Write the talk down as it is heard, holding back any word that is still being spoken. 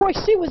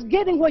where she was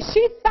getting what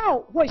she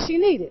thought what she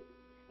needed.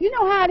 You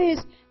know how it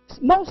is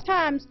most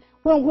times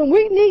when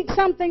we need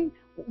something,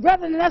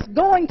 rather than us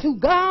going to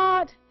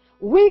God,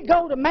 we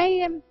go to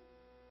man.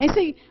 And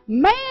see,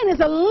 man is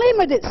a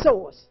limited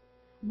source.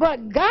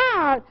 But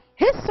God,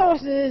 his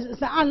source is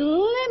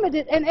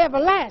unlimited and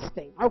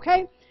everlasting.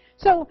 Okay?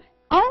 So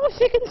all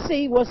she can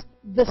see was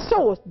the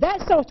source,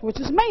 that source, which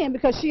is man,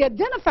 because she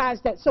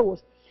identifies that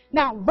source.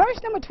 Now, verse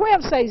number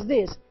 12 says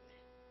this,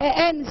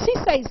 and she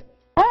says,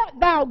 art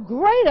thou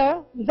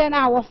greater than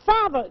our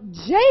father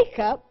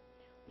Jacob,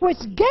 which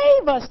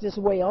gave us this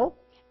well,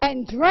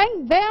 and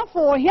drank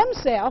therefore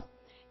himself,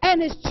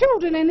 and his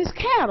children, and his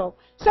cattle.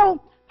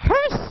 So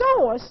her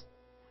source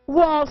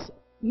was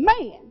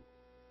man.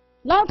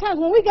 A lot of times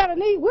when we got a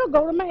need, we'll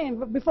go to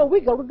man before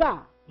we go to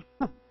God.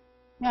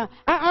 Now,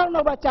 I don't know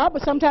about y'all,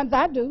 but sometimes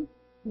I do.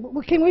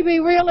 Can we be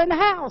real in the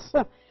house?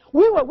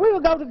 We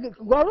would go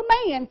to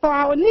man for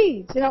our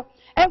needs, you know.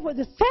 And what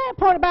the sad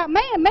part about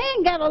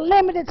man got a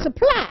limited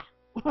supply.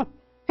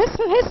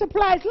 His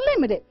supply is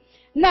limited.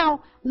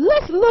 Now,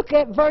 let's look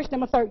at verse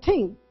number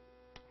 13.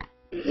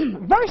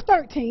 Verse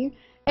 13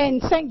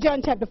 in St.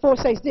 John chapter 4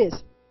 says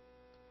this.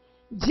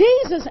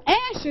 Jesus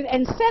answered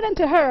and said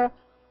unto her,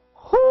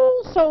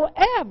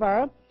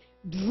 whosoever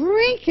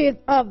drinketh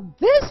of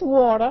this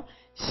water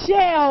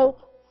shall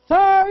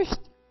thirst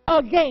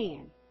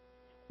again.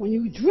 When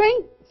you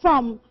drink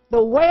from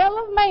the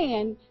well of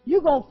man,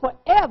 you're going to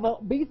forever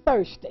be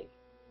thirsty.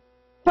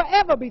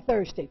 Forever be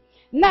thirsty.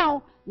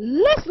 Now,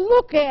 let's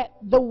look at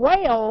the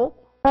well,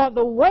 or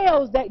the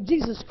wells that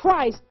Jesus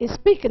Christ is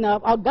speaking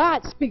of, or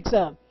God speaks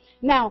of.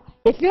 Now,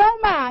 if you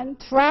don't mind,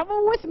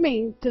 travel with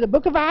me to the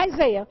book of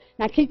Isaiah.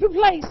 Now, keep your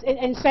place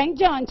in St.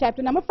 John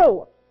chapter number 4.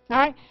 All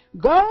right?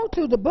 Go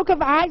to the book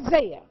of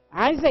Isaiah.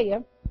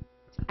 Isaiah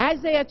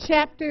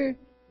chapter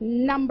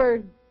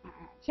number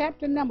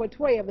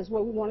 12 is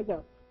where we want to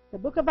go. The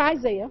book of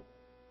Isaiah,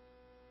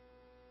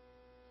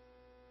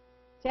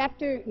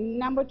 chapter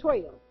number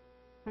 12.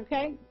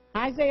 Okay?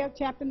 Isaiah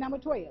chapter number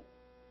 12.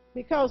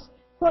 Because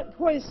what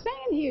it's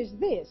saying here is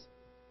this.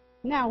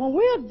 Now, when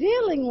we're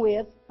dealing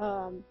with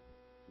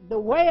the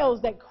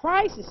wells that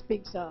Christ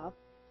speaks of,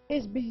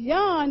 is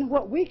beyond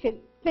what we can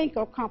think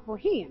or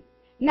comprehend.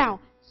 Now,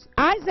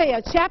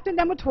 Isaiah chapter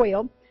number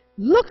 12,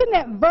 looking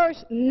at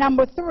verse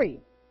number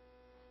 3.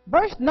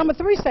 Verse number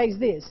 3 says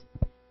this,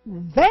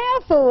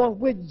 therefore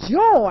with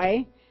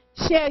joy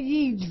shall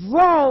ye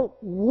draw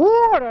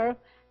water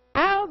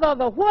out of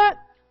the what?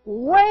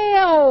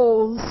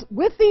 Wells,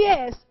 with the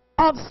S,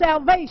 of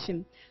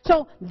salvation.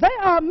 So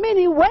there are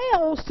many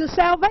wells to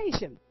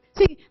salvation.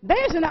 See,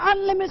 there's an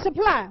unlimited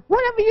supply.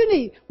 Whatever you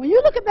need. When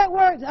you look at that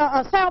word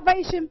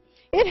salvation,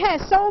 it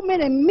has so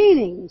many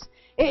meanings.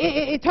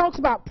 It talks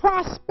about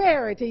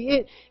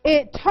prosperity.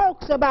 It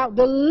talks about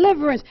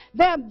deliverance.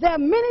 There are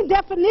many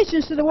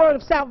definitions to the word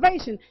of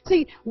salvation.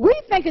 See, we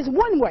think it's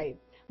one way.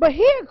 But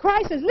here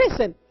Christ says,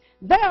 listen,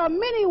 there are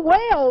many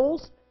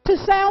wells to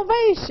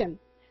salvation.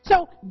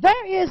 So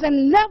there is a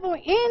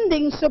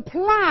never-ending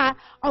supply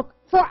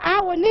for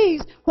our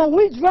needs when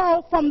we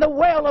draw from the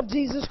well of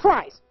Jesus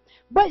Christ.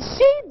 But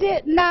she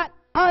did not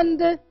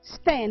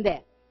understand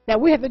that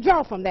we have to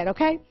draw from that,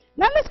 okay?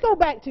 Now let's go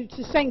back to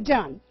St.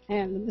 John,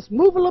 and let's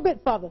move a little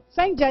bit further.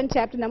 St. John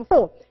chapter number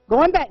 4.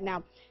 Going back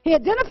now. He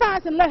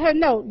identifies and let her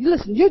know,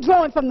 listen, you're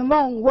drawing from the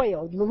wrong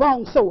well, the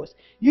wrong source.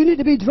 You need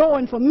to be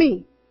drawing from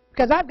me,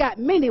 because I've got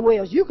many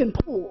wells you can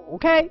pull,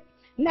 okay?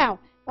 Now,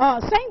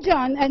 St.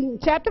 John in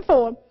chapter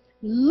 4,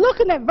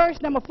 looking at verse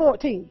number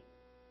 14.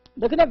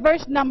 Looking at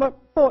verse number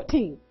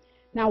 14.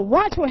 Now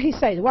watch what he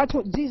says. Watch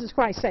what Jesus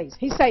Christ says.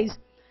 He says,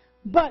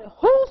 but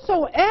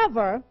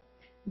whosoever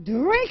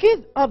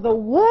drinketh of the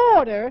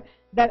water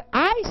that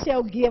I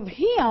shall give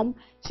him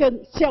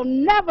shall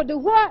never do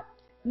what?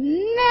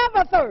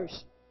 Never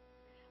thirst.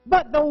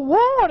 But the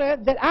water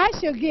that I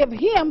shall give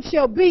him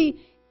shall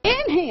be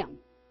in him.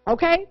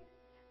 Okay?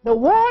 The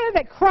water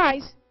that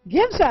Christ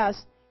gives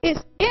us is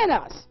in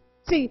us.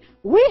 See,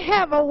 we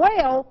have a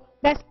well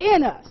that's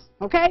in us.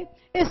 Okay?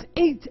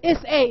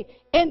 It's a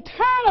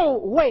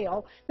internal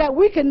well that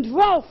we can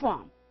draw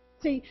from.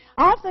 See,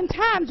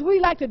 oftentimes we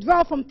like to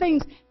draw from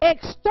things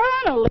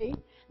externally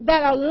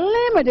that are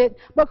limited,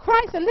 but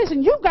Christ said,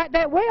 listen, you got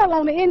that well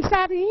on the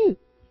inside of you.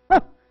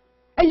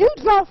 And you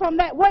draw from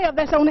that well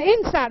that's on the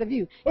inside of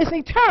you. It's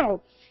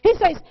eternal. He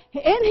says,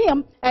 in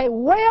him, a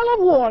well of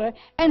water,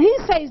 and he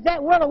says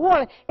that well of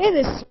water, it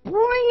is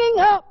springing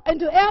up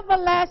into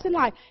everlasting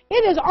life.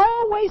 It is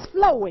always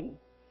flowing.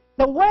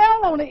 The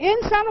well on the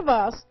inside of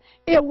us,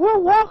 if we're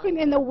walking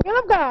in the will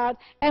of God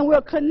and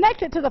we're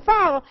connected to the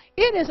Father,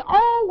 it is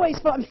always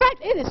flowing. In fact,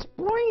 it is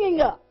springing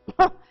up.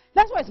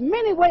 That's why it's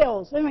many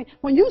wells. I mean,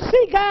 when you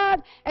see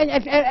God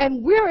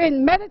and we're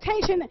in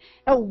meditation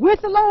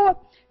with the Lord,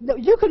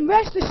 you can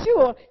rest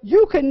assured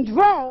you can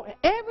draw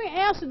every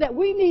answer that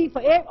we need for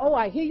every, oh,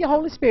 I hear you,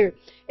 Holy Spirit.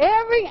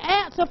 Every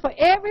answer for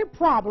every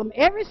problem,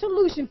 every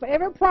solution for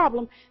every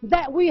problem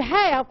that we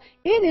have,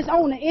 it is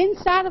on the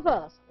inside of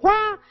us.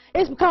 Why?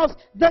 It's because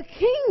the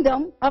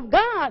kingdom of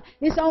God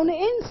is on the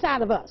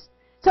inside of us.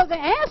 So the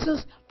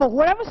answers for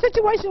whatever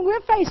situation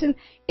we're facing,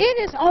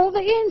 it is on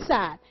the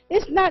inside.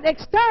 It's not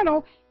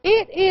external.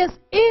 It is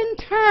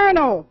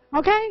internal.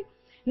 Okay?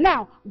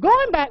 Now,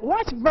 going back,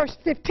 watch verse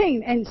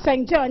 15 in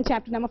St. John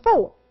chapter number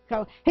 4.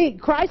 So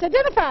Christ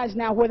identifies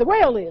now where the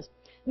well is.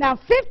 Now,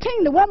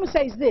 15, the woman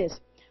says this.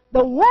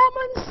 The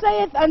woman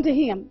saith unto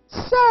him,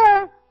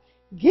 Sir,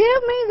 give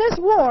me this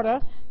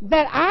water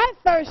that I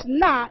thirst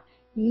not,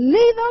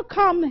 neither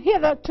come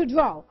hither to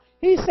draw.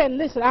 He said,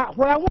 listen,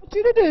 what I want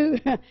you to do,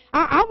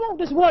 I want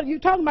this water you're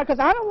talking about because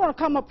I don't want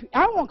to come up,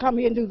 I don't want to come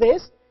here and do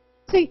this.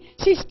 See,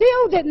 she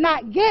still did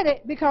not get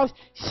it because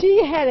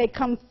she had a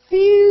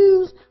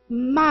confused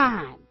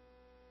mind.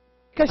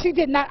 Because she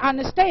did not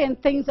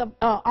understand things of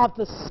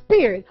the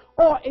spirit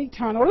or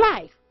eternal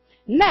life.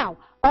 Now,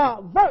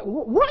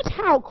 watch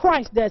how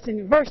Christ does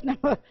in verse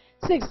number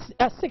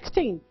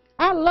 16.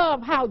 I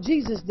love how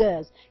Jesus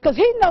does. Because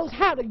he knows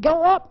how to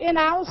go up in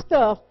our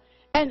stuff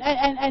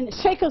and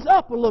shake us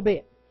up a little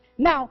bit.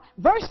 Now,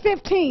 verse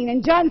 15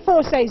 in John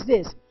 4 says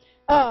this.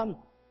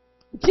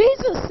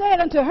 Jesus said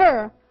unto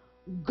her,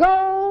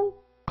 Go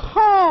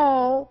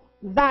call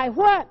thy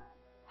what?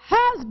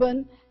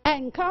 Husband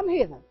and come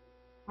hither.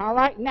 All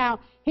right, now,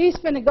 he's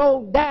finna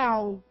go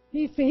down.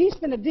 He's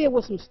finna deal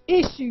with some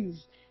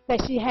issues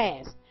that she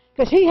has.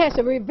 Because he has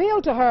to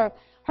reveal to her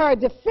her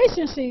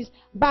deficiencies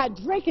by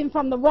drinking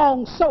from the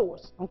wrong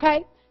source.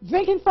 Okay?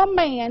 Drinking from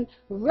man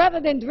rather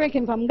than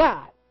drinking from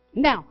God.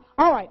 Now,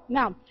 all right,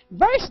 now,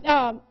 verse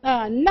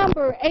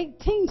number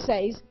 18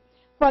 says,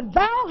 For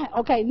thou,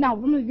 okay, now,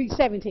 let me read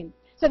 17.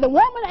 So the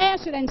woman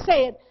answered and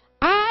said,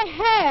 I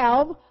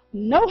have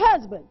no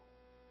husband.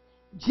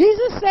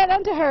 Jesus said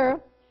unto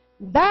her,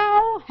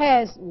 Thou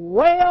hast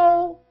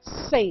well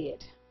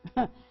said,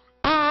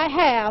 I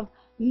have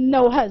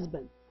no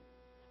husband.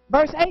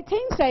 Verse 18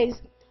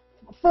 says,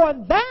 For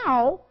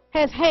thou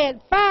hast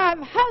had 5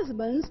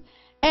 husbands,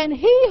 and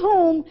he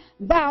whom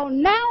thou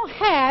now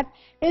hast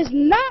is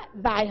not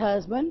thy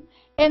husband,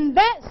 and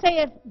that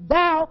saith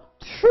thou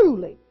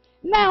truly.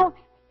 Now,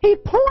 he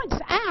points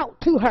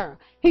out to her,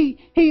 he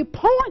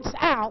points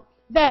out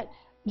that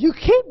you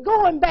keep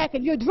going back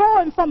and you're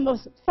drawing from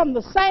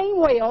the same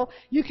well,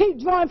 you keep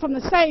drawing from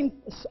the same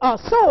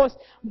source,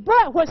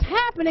 but what's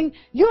happening,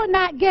 you're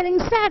not getting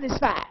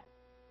satisfied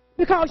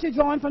because you're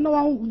drawing from the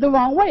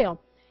wrong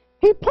well.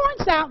 He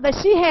points out that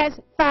she has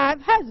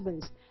 5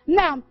 husbands.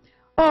 Now,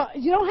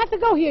 you don't have to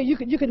go here. You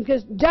can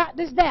just jot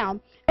this down.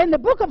 In the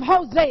book of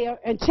Hosea,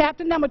 in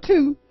chapter number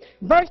 2,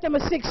 verse number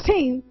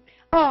 16,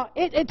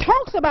 it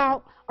talks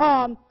about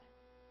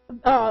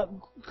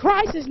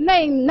Christ's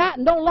name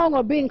no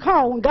longer being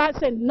called. When God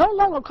said, no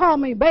longer call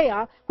me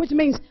Baal, which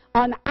means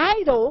an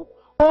idol,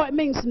 or it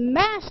means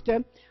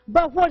master.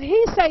 But what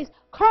he says,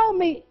 call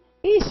me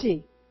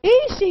Ishi.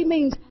 Ishi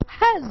means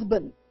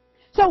husband.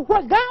 So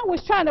what God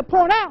was trying to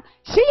point out,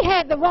 she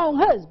had the wrong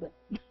husband.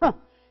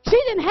 She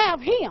didn't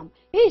have him,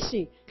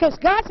 Ishi. Because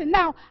God said,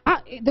 now,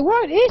 the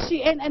word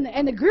Ishi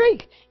in the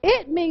Greek,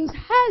 it means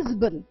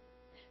husband.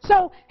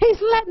 So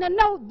he's letting her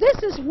know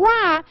this is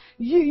why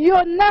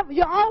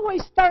you're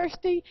always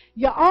thirsty,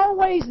 you're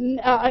always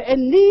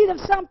in need of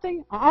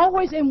something,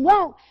 always in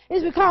want,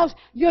 is because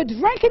you're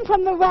drinking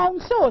from the wrong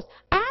source.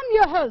 I'm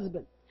your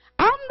husband.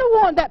 I'm the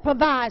one that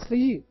provides for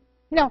you.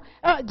 You know,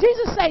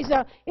 Jesus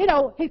says,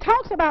 he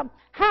talks about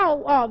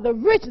how the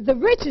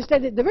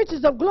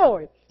riches of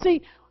glory.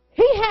 See,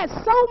 he has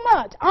so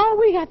much. All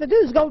we have to do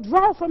is go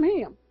draw from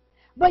him.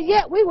 But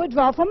yet we would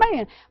draw from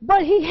man.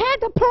 But he had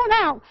to point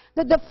out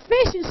the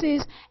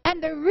deficiencies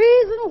and the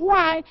reason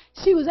why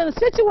she was in a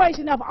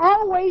situation of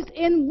always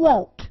in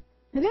want.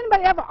 Has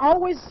anybody ever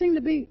always seemed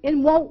to be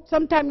in want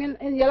sometime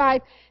in your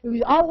life? You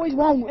was always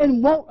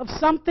in want of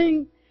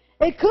something.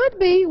 It could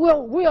be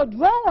we're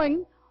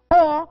drawing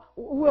or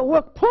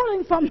we're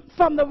pulling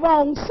from the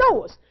wrong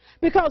source.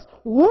 Because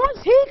once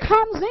he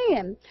comes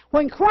in,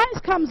 when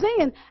Christ comes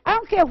in, I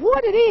don't care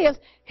what it is,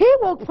 he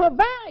will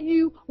provide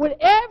you with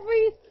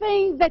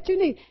everything that you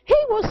need. He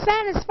will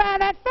satisfy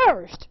that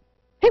first.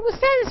 He will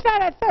satisfy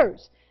that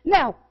first.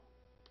 Now,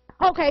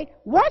 okay,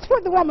 watch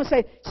what the woman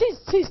said.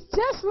 She's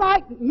just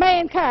like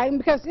mankind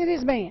because it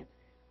is man.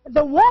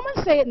 The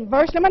woman said in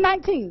verse number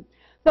 19,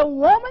 the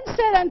woman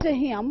said unto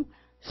him,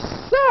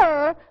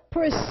 Sir,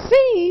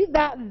 perceive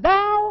that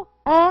thou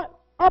art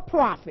a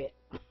prophet.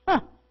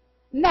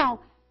 Now,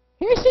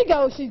 here she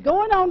goes. She's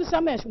going on to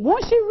something else.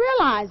 Once she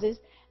realizes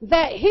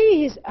that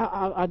he is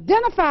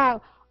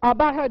identified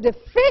about her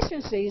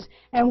deficiencies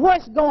and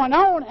what's going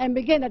on and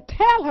begin to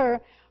tell her,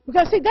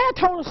 because, see, they're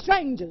total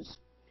strangers.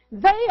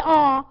 They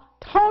are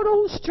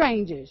total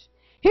strangers.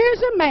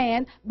 Here's a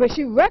man, but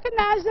she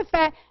recognizes the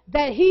fact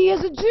that he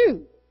is a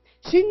Jew.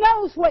 She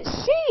knows what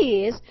she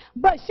is,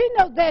 but she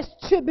knows there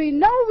should be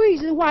no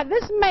reason why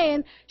this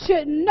man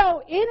should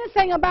know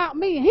anything about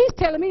me. And he's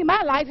telling me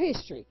my life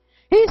history.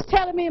 He's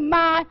telling me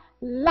my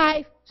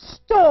life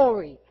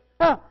story.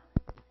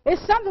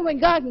 It's something when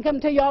God can come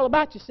and tell you all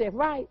about yourself,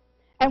 right?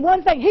 And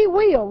one thing, he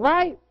will,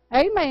 right?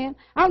 Amen.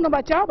 I don't know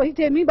about y'all, but he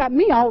tells me about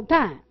me all the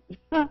time.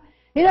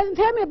 He doesn't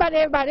tell me about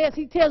everybody else.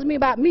 He tells me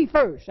about me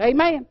first.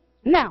 Amen.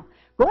 Now,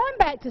 going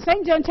back to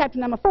St. John chapter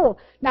number 4,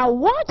 now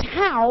watch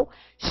how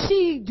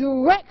she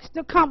directs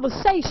the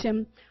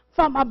conversation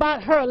from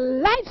about her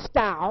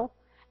lifestyle,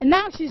 and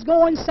now she's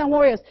going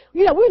somewhere else.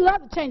 You know, we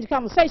love to change the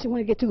conversation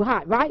when it gets too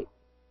hot, right?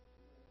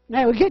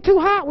 Now, when it gets too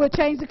hot, we'll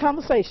change the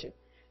conversation.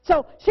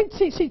 So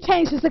she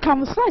changes the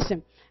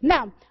conversation.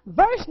 Now,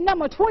 verse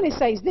number 20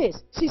 says this.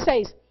 She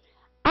says,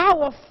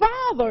 our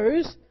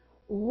fathers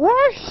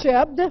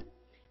worshipped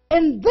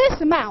in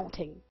this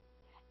mountain,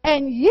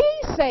 and ye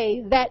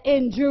say that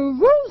in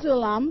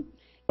Jerusalem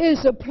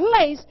is a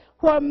place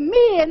where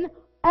men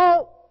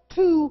ought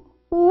to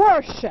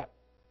worship.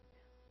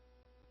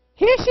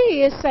 Here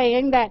she is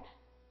saying that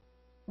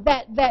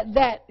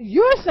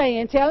you're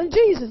saying, telling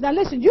Jesus, now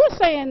listen, you're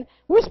saying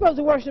we're supposed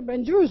to worship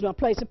in Jerusalem, a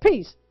place of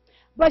peace.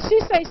 But she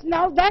says,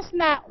 no, that's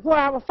not where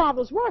our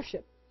fathers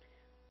worship.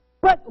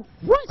 But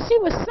what she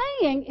was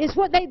saying is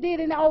what they did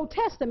in the Old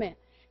Testament.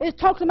 It's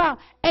talking about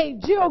a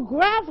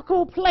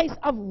geographical place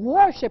of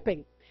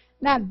worshiping.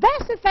 Now,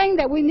 that's the thing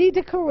that we need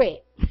to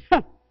correct.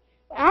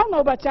 I don't know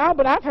about y'all,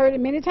 but I've heard it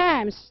many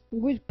times.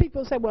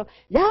 People say, well,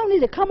 y'all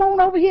need to come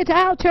on over here to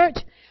our church.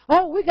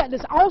 Oh, we got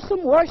this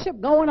awesome worship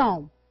going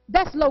on.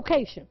 That's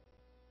location.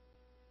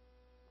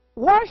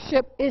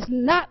 Worship is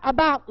not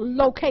about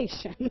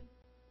location.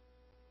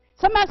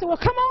 Somebody said, well,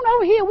 come on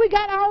over here. We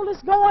got all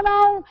this going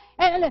on.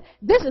 And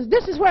this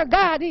is where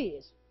God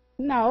is.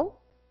 No.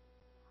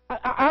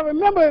 I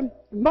remember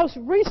most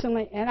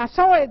recently, and I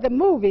saw it at the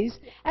movies,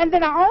 and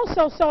then I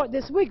also saw it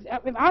this week. I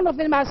don't know if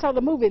anybody saw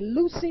the movie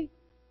Lucy.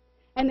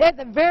 And at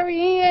the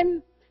very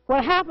end,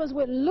 what happens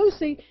with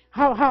Lucy,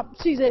 how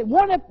she's at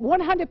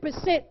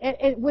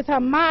 100% with her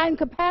mind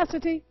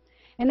capacity.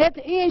 And at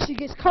the end, she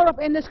gets caught up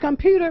in this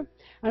computer.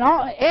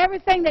 And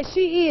everything that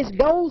she is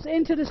goes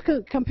into this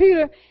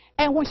computer.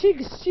 And when she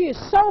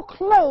is so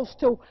close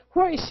to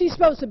where she's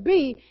supposed to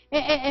be,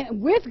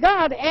 and with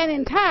God and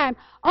in time,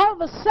 all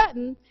of a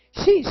sudden,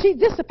 she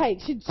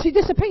dissipates. She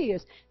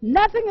disappears.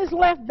 Nothing is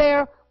left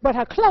there but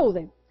her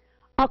clothing.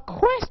 A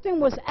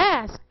question was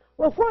asked,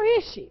 well, where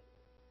is she?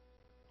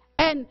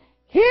 And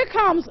here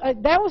comes,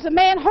 there was a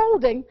man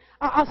holding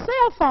a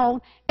cell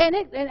phone,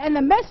 and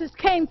the message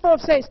came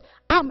forth, says,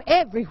 I'm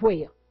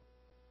everywhere.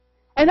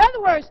 In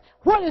other words,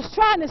 what it's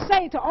trying to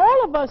say to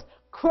all of us,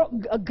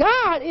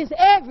 God is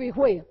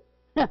everywhere.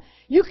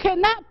 You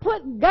cannot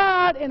put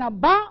God in a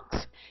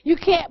box. You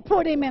can't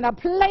put him in a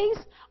place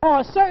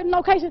or a certain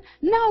location.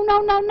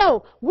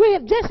 No. We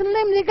have just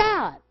limited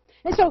God.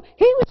 And so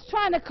he was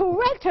trying to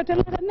correct her to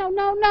let her know,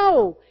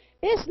 no.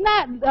 It's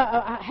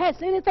not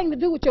has anything to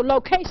do with your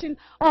location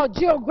or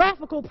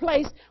geographical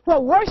place where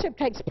worship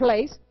takes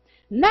place.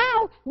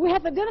 Now we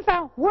have to identify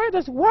where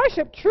does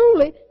worship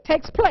truly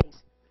takes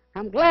place.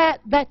 I'm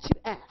glad that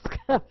you asked,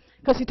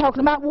 because he's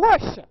talking about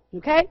worship,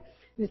 okay?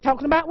 He's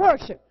talking about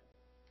worship.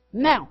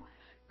 Now,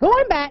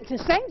 going back to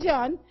St.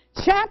 John,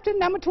 chapter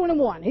number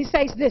 21, he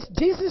says this.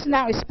 Jesus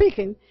now is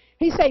speaking.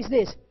 He says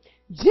this.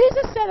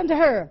 Jesus said unto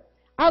her,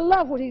 I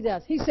love what he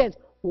does. He says,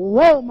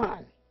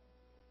 woman.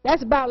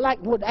 That's about like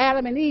with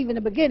Adam and Eve in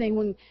the beginning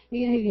when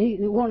he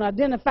want to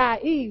identify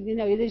Eve. You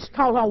know, he just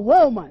called her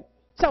woman.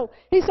 So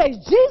he says,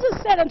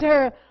 Jesus said unto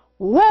her,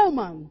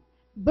 woman,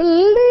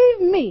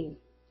 believe me,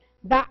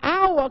 the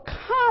hour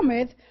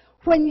cometh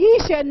when ye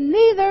shall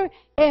neither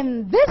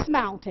in this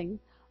mountain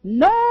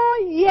nor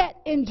yet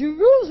in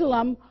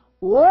Jerusalem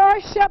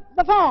worship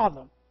the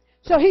Father.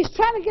 So he's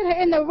trying to get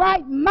her in the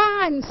right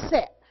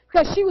mindset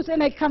because she was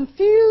in a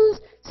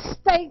confused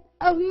state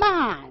of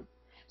mind.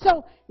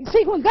 So, you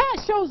see, when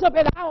God shows up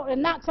at our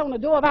and knocks on the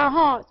door of our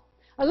hearts,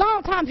 a lot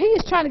of times he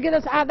is trying to get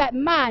us out of that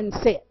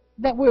mindset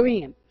that we're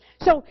in.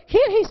 So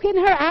here he's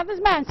getting her out of this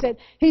mindset.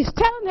 He's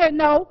telling her,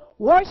 no,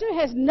 worship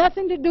has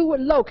nothing to do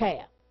with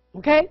locale.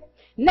 Okay?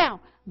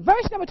 Now,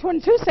 verse number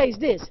 22 says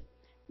this.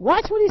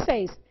 Watch what he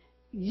says.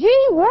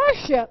 Ye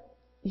worship,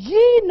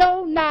 ye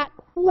know not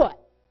what.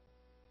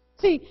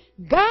 See,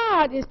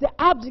 God is the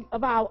object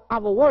of our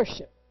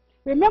worship.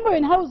 Remember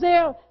in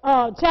Hosea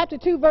chapter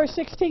 2, verse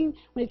 16,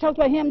 when he talked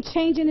about him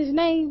changing his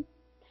name?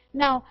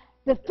 Now,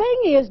 the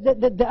thing is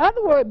that the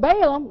other word,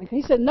 Balaam,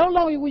 he said, no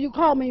longer will you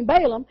call me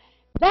Balaam.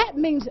 That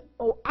means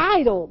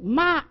idol,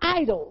 my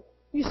idol.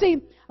 You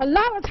see, a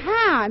lot of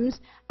times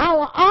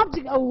our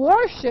object of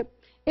worship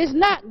is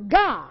not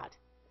God.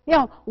 You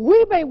know,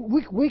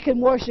 we can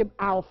worship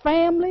our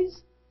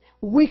families.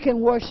 We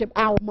can worship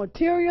our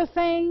material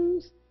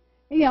things.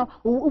 You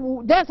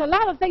know, there's a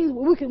lot of things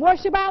we can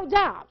worship our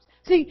jobs.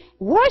 See,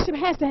 worship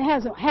has to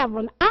have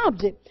an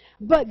object.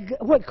 But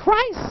what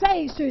Christ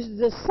says to his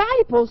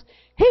disciples,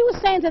 he was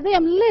saying to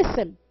them,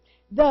 listen,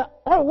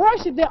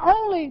 worship the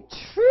only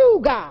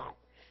true God.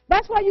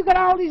 That's why you got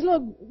all these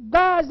little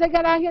gods they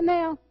got out here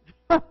now.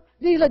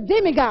 These little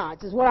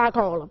demigods is what I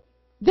call them.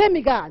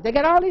 Demigods. They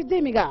got all these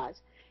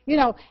demigods. You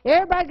know,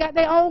 everybody got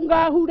their own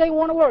God who they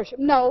want to worship.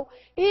 No,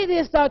 it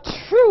is the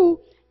true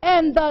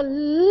and the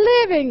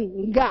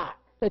living God.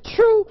 The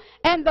true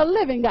and the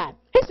living God.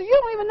 He said, you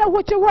don't even know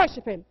what you're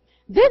worshiping.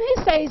 Then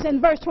he says in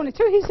verse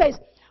 22, he says,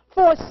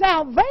 for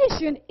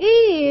salvation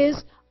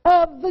is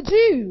of the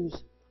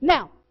Jews.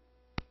 Now,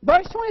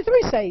 Verse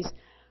 23 says,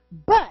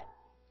 but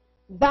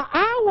the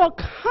hour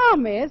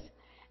cometh,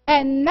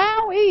 and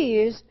now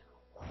is,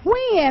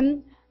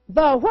 when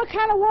the what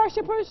kind of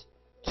worshipers?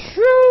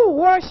 True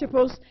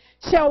worshipers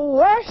shall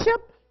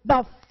worship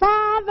the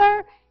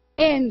Father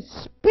in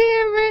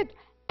spirit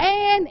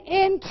and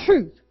in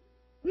truth.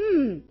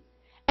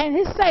 And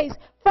he says,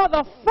 for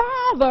the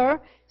Father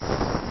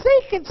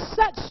seeketh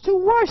such to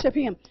worship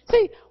him.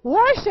 See,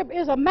 worship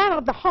is a matter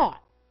of the heart.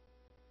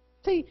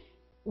 See,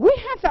 we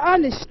have to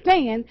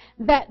understand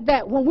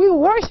that when we're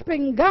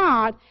worshiping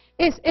God,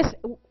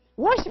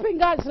 worshiping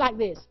God is like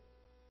this.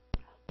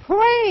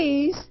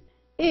 Praise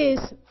is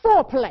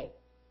foreplay.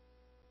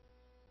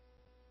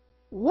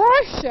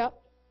 Worship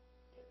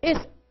is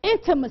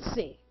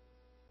intimacy.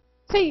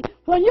 See,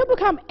 when you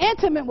become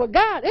intimate with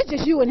God, it's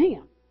just you and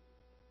him.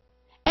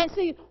 And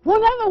see,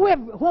 whenever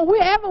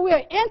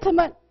we're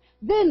intimate,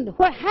 then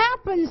what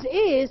happens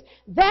is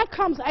there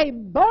comes a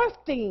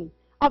birthing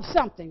of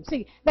something.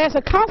 See, there's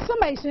a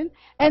consummation,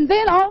 and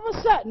then all of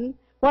a sudden,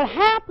 what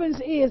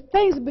happens is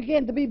things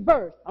begin to be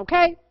birthed,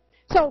 okay?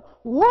 So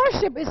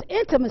worship is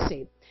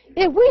intimacy.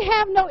 If we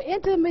have no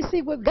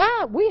intimacy with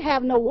God, we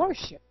have no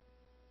worship.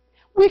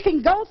 We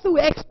can go through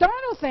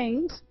external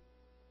things,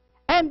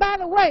 and by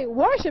the way,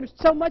 worship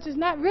so much is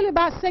not really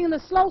about singing a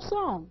slow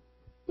song.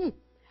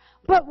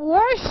 But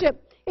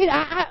worship,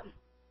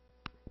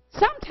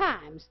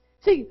 sometimes,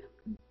 see,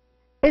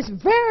 it's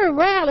very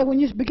rarely when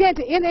you begin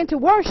to enter into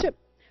worship,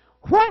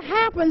 what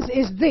happens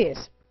is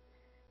this.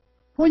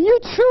 When you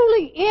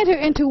truly enter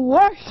into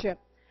worship,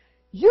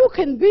 you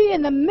can be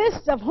in the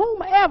midst of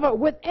whomever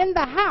within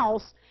the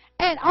house,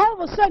 and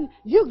all of a sudden,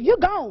 you're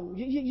gone.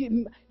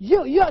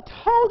 You're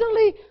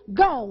totally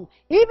gone.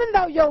 Even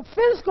though your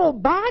physical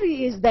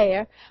body is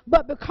there,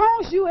 but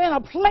because you're in a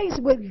place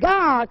with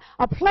God,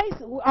 a place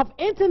of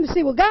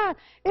intimacy with God,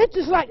 it's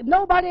just like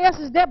nobody else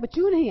is there but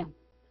you and him.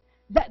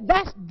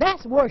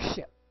 That's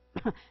worship.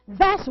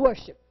 That's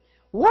worship.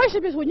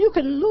 Worship is when you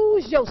can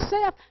lose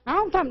yourself.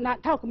 I'm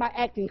not talking about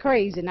acting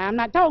crazy now. I'm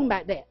not talking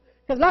about that.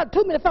 Because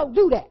too many folks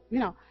do that,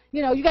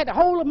 you got to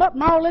hold them up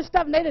and all this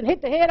stuff, and they didn't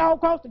hit the head all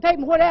across the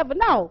table, whatever.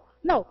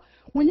 No.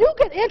 When you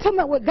get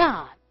intimate with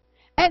God,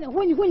 and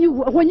when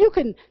you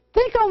can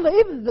think on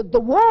even the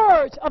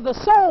words of the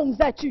songs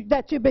that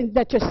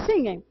you're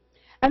singing,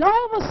 and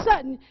all of a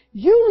sudden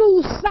you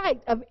lose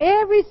sight of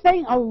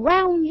everything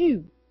around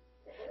you,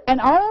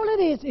 and all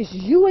it is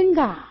you and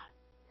God,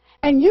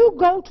 and you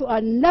go to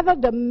another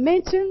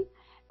dimension.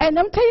 And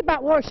let me tell you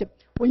about worship.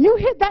 When you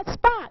hit that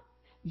spot,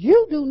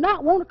 you do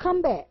not want to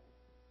come back.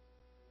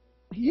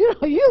 You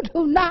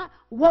do not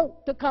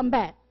want to come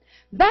back.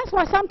 That's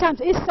why sometimes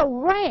it's so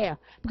rare,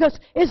 because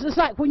it's just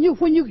like when you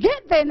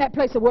get there in that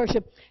place of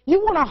worship, you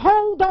want to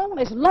hold on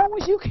as long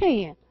as you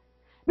can.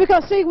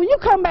 Because, see, when you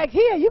come back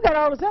here, you got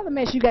all this other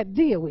mess you got to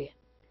deal with.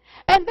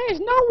 And there's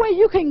no way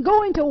you can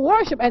go into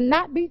worship and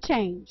not be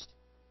changed.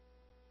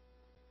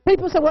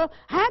 People say, well,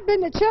 I've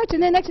been to church,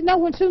 and then next thing you know,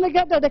 when soon they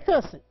get there, they're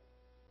cussing.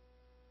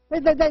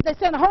 They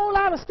send a whole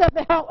lot of stuff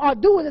they are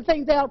doing the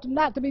things they ought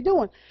not to be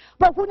doing.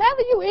 But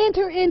whenever you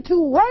enter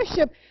into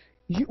worship,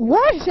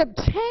 worship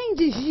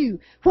changes you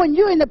when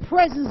you're in the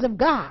presence of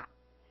God.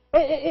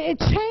 It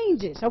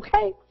changes,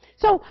 okay?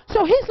 So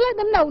he's letting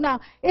them know now,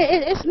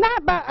 it's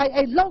not about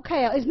a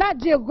locale. It's not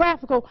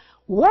geographical.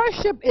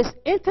 Worship is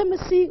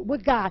intimacy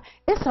with God.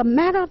 It's a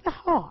matter of the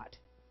heart.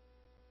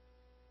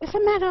 It's a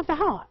matter of the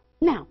heart.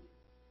 Now,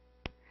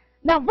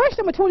 verse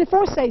number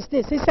 24 says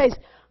this. It says,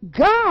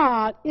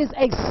 God is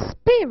a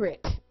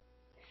spirit,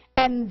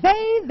 and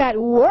they that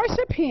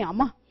worship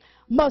him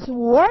must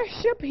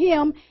worship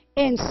him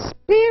in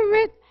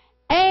spirit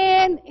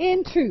and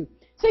in truth.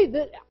 See,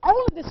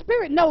 only the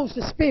Spirit knows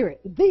the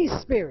Spirit, the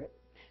Spirit.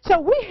 So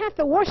we have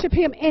to worship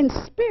him in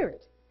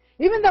spirit.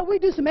 Even though we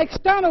do some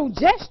external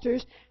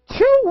gestures,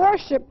 true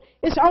worship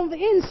is on the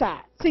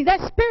inside. See, that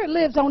Spirit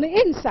lives on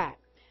the inside.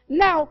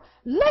 Now,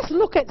 let's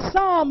look at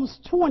Psalms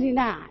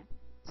 29.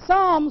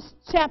 Psalms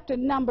chapter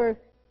number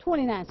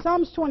 29.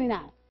 Psalms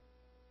 29.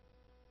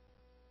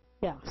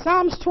 Yeah,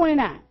 Psalms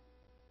 29.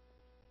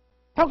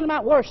 Talking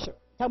about worship.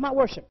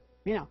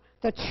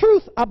 The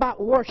truth about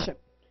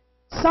worship.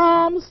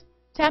 Psalms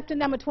chapter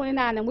number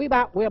 29, and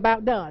we're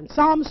about done.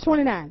 Psalms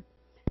 29.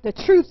 The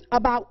truth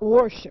about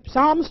worship.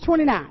 Psalms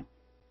 29.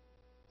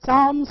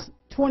 Psalms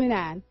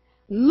 29.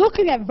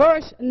 Looking at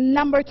verse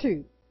number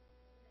 2.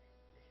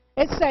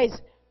 It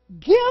says,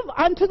 give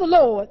unto the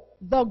Lord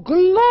the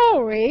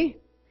glory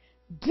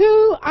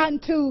due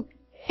unto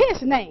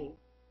his name.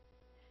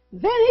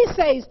 Then he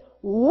says,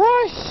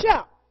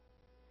 worship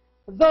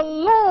the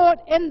Lord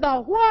in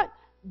the what?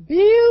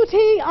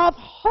 Beauty of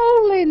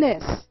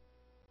holiness.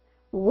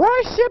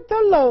 Worship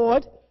the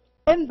Lord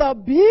in the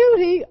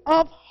beauty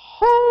of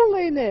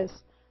holiness.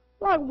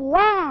 Like,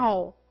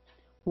 wow.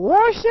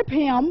 Worship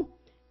him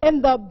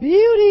in the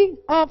beauty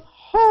of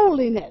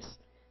holiness.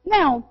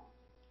 Now,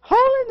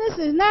 holiness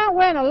is not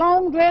wearing a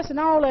long dress and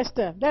all that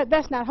stuff.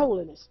 That's not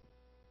holiness.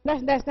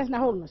 That's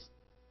not holiness.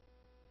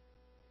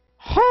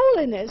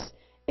 Holiness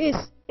is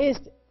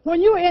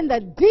when you're in the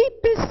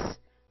deepest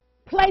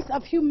place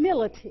of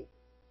humility.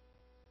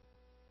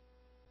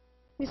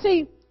 You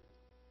see,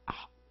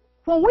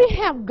 when we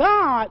have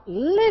God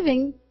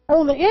living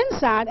on the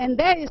inside, and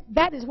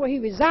that is where he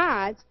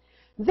resides,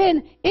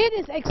 then it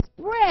is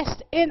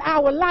expressed in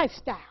our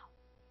lifestyle.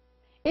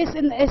 It's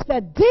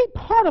the deep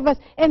part of us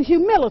in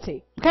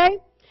humility, okay?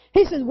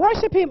 He says,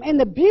 worship him in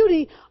the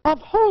beauty of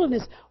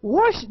holiness.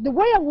 Worship, the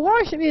way of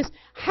worship is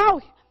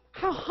how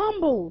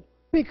humble,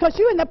 because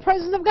you're in the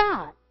presence of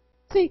God.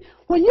 See,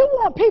 when you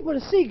want people to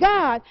see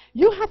God,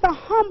 you have to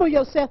humble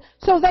yourself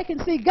so they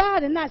can see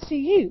God and not see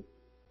you.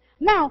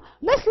 Now,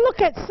 let's look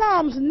at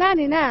Psalms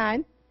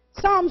 99,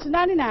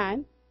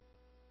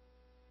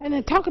 and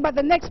then talk about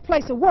the next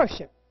place of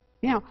worship.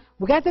 You know,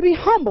 we got to be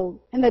humble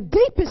in the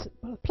deepest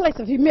place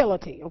of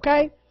humility,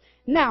 okay?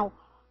 Now,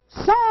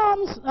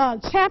 Psalms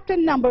chapter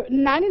number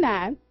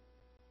 99,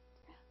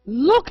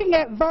 looking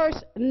at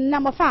verse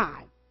number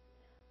 5.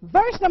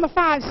 Verse number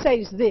 5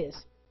 says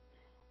this: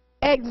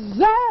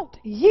 exalt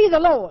ye the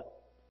Lord.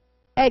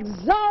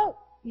 Exalt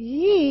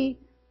ye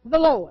the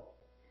Lord.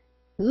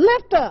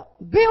 Lift up,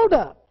 build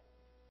up.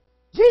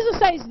 Jesus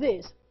says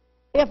this: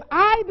 if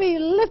I be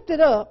lifted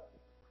up,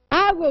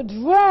 I will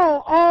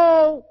draw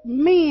all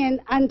men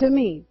unto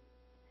me.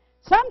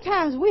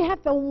 Sometimes we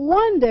have to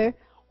wonder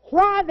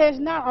why there's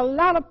not a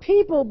lot of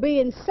people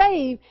being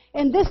saved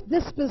in this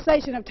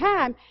dispensation of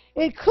time.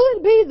 It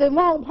could be the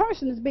wrong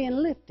person is being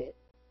lifted.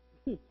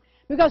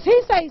 Because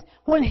he says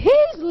when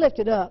he's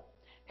lifted up,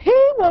 he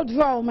will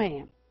draw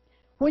man.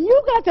 When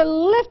you got to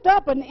lift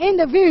up an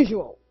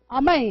individual, a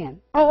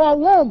man or a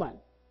woman,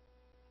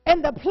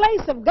 in the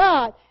place of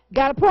God,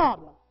 got a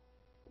problem.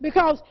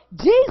 Because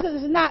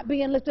Jesus is not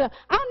being lifted up.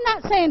 I'm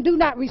not saying do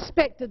not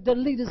respect the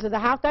leaders of the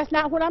house. That's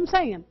not what I'm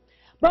saying.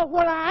 But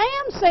what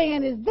I am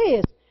saying is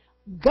this: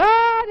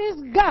 God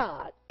is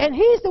God, and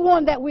he's the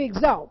one that we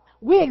exalt.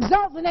 We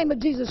exalt the name of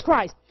Jesus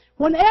Christ.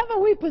 Whenever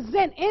we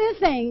present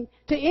anything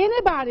to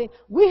anybody,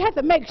 we have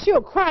to make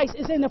sure Christ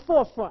is in the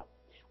forefront.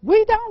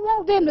 We don't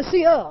want them to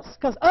see us,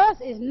 because us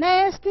is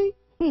nasty,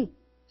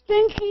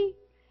 stinky.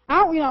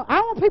 I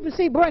want people to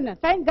see Brenda.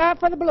 Thank God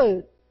for the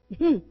blood.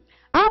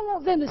 I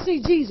want them to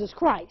see Jesus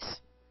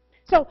Christ.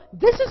 So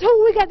this is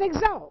who we got to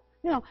exalt.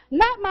 You know,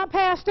 not my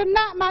pastor,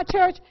 not my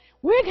church.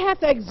 We have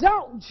to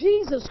exalt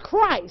Jesus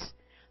Christ,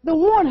 the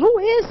one who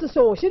is the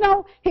source. You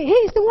know,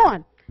 he's the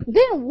one.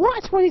 Then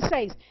watch what he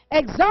says.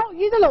 Exalt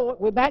ye the Lord.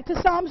 We're back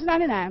to Psalms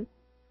 99.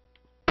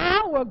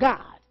 Our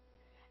God.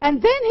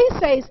 And then he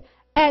says,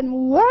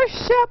 and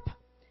worship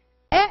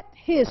at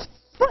his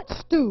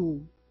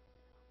footstool.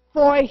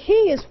 For he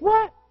is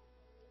what?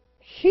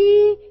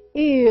 He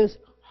is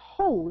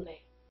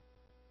holy.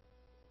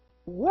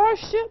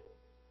 Worship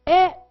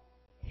at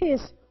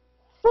his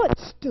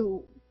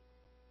footstool.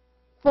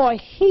 For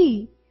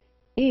he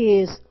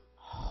is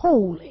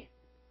holy.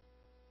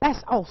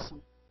 That's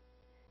awesome.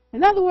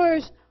 In other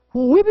words,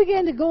 when we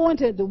begin to go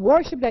into the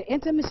worship, that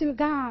intimacy with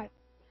God,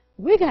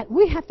 we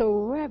have to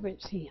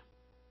reverence him.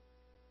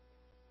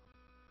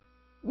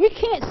 We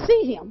can't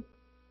see him,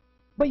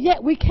 but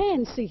yet we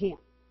can see him.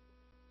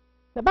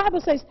 The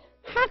Bible says,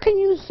 how can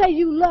you say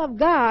you love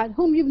God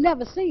whom you've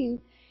never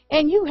seen,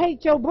 and you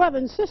hate your brother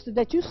and sister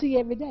that you see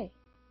every day?